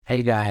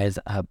Hey guys,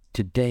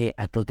 today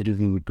I thought that it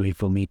would be great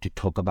for me to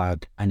talk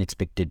about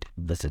unexpected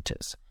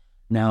visitors.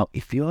 Now,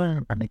 if you're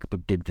an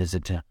unexpected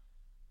visitor,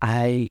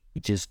 I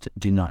just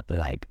do not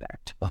like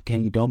that.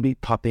 Okay, don't be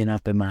popping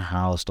up in my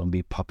house, don't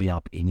be popping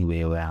up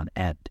anywhere around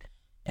at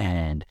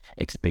and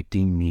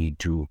expecting me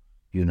to,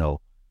 you know,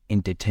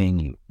 entertain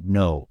you.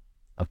 No,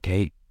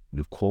 okay,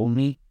 you call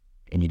me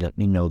and you let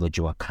me know that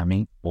you are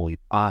coming, or you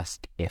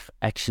ask if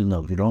actually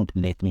no, you don't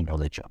let me know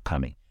that you're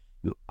coming.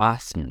 You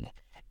ask me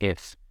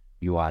if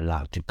you are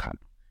allowed to come.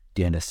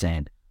 Do you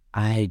understand?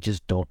 I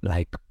just don't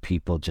like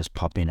people just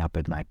popping up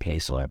at my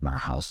place or at my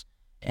house,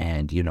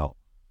 and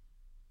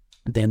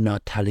they're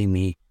not telling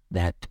me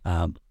that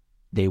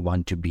they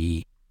want to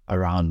be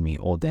around me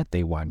or that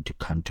they want to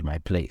come to my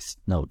place.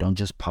 No, don't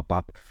just pop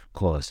up,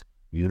 because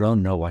you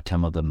don't know what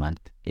time of the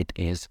month it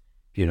is.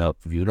 You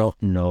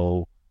don't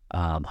know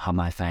how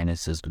my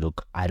finances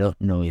look. I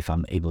don't know if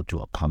I'm able to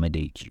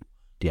accommodate you.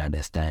 Do you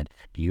understand?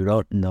 You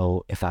don't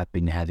know if I've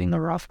been having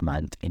a rough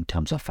month in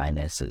terms of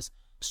finances.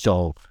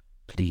 So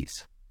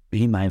please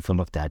be mindful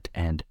of that,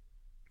 and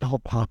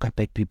don't park up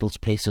at people's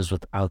places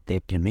without their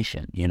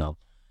permission.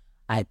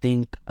 I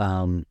think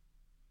I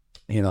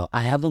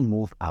haven't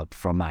moved out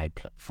from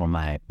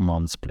my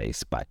mom's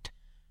place, but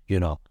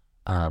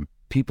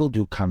people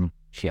do come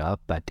here,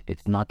 but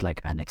it's not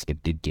like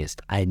unexpected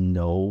guests. I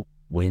know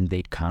when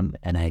they come,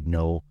 and I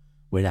know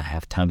when I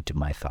have time to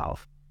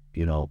myself.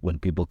 When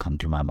people come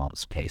to my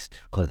mom's place,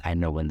 because I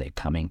know when they're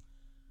coming.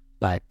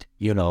 But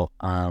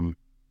I'm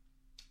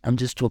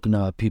just talking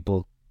about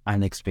people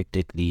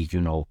unexpectedly,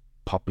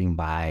 popping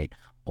by,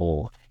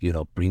 or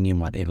bringing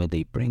whatever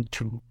they bring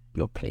to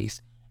your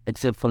place.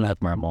 Except for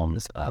like my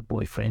mom's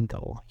boyfriend,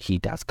 though, he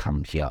does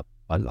come here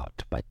a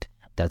lot, but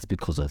that's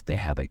because of they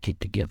have a kid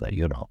together,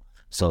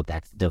 so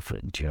that's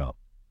different.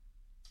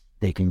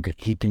 He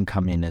can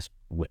come in as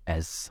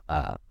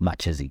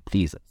much as he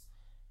pleases,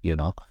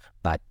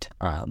 but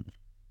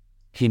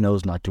he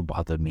knows not to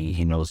bother me.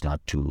 He knows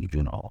not to,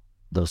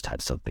 those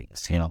types of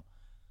things,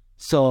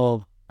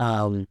 So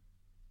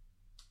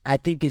I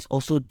think it's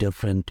also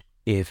different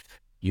if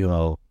you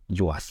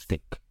are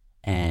sick,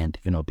 and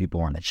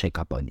people want to check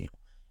up on you,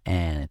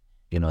 and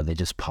they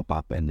just pop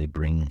up and they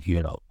bring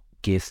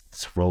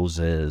gifts,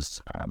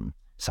 roses,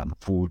 some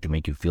food to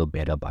make you feel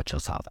better about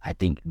yourself. I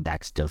think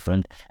that's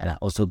different. And I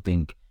also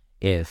think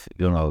if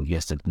your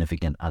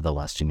significant other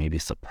wants to maybe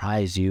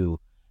surprise you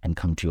and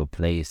come to your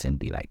place and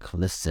be like,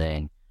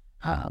 listen,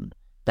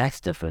 that's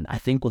different. I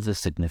think with a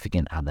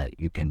significant other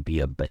you can be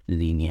a bit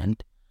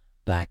lenient,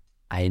 but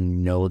I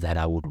know that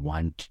I would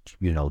want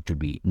to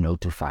be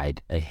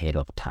notified ahead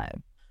of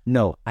time.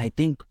 No, I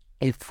think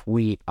if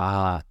we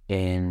are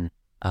in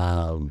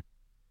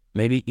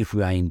maybe if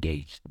we are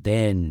engaged,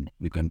 then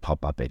we can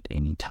pop up at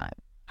any time.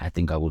 I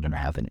think I wouldn't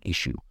have an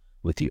issue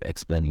with you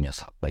explaining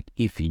yourself. Like,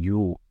 if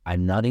you are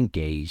not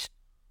engaged,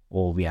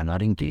 or we are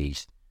not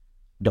engaged,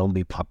 don't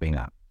be popping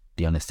up.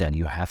 Do you understand?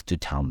 You have to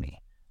tell me,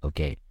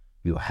 okay?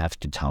 You have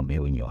to tell me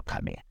when you're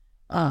coming.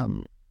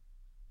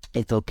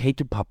 It's okay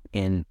to pop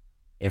in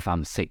if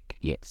I'm sick,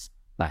 yes.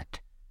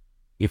 But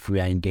if we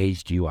are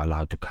engaged, you are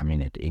allowed to come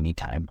in at any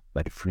time.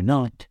 But if we're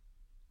not,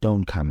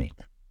 don't come in,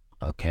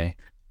 okay?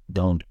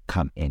 Don't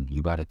come in.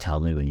 You got to tell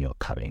me when you're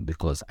coming,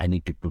 because I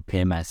need to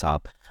prepare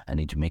myself. I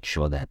need to make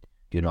sure that,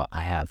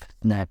 I have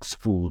snacks,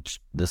 foods,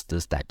 this,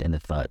 that, and the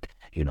third,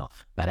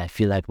 But I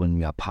feel like when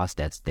we are past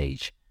that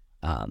stage,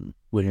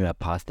 when we are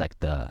past like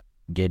the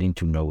getting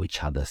to know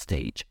each other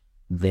stage,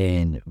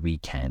 then we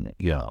can,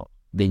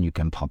 then you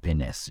can pop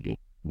in as you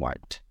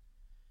want.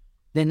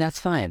 Then that's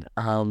fine.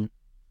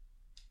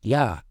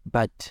 Yeah,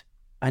 but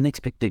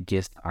unexpected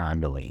guests are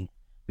annoying,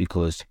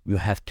 because you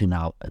have to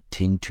now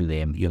attend to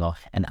them,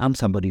 and I'm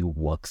somebody who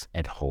works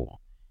at home.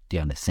 Do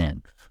you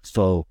understand?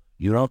 So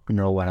you don't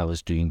know what I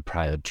was doing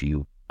prior to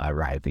you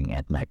arriving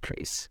at my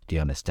place. Do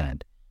you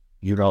understand?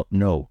 You don't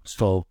know.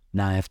 So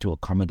now I have to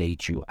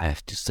accommodate you. I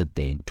have to sit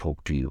there and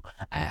talk to you.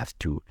 I have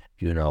to,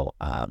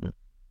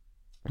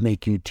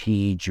 make you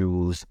tea,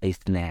 juice, a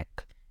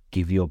snack,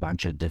 give you a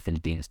bunch of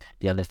different things.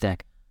 Do you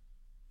understand?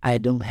 I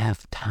don't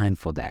have time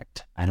for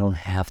that.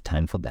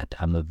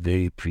 I'm a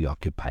very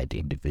preoccupied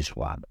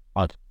individual.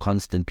 I'm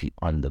constantly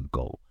on the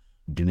go,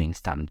 doing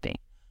something.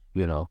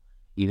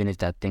 Even if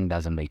that thing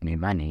doesn't make me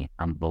money,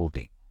 I'm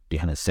building. Do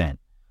you understand?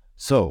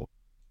 So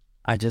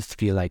I just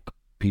feel like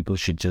people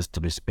should just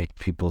respect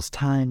people's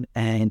time,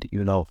 and,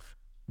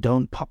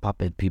 don't pop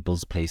up at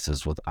people's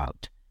places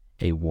without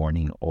a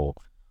warning or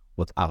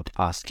without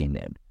asking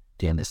them.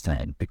 Do you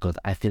understand? Because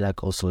I feel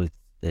like also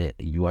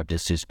you are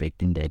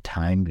disrespecting their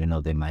time.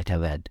 They might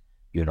have had,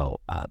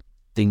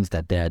 things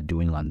that they are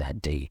doing on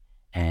that day,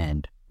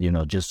 and,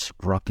 just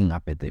rocking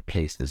up at their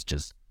place is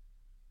just,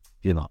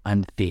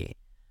 unfair.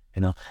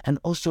 And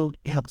also,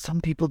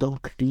 some people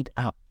don't clean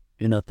up.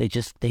 They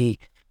just stay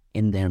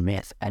in their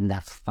mess, and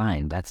that's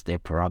fine. That's their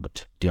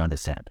prerogative. Do you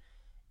understand?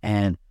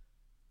 And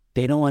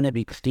they don't want to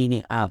be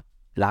cleaning up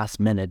last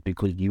minute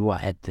because you are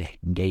at the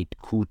gate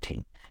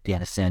hooting. Do you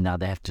understand? Now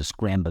they have to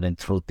scramble and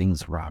throw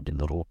things around a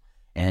little,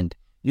 and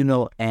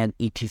and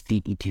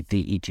etc,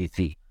 etc,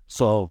 etc.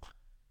 So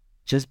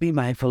just be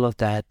mindful of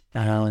that,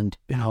 and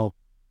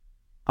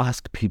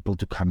ask people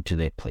to come to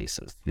their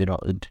places.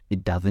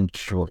 It doesn't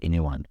kill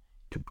anyone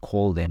to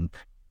call them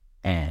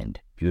and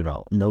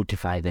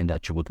notify them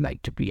that you would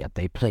like to be at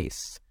their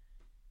place.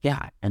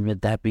 Yeah, and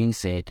with that being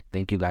said,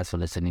 thank you guys for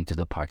listening to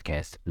the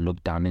podcast.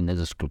 Look down in the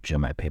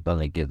description. My PayPal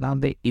link is down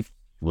there if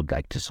you would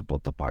like to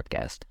support the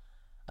podcast.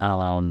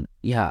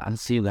 Yeah, I'll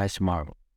see you guys tomorrow.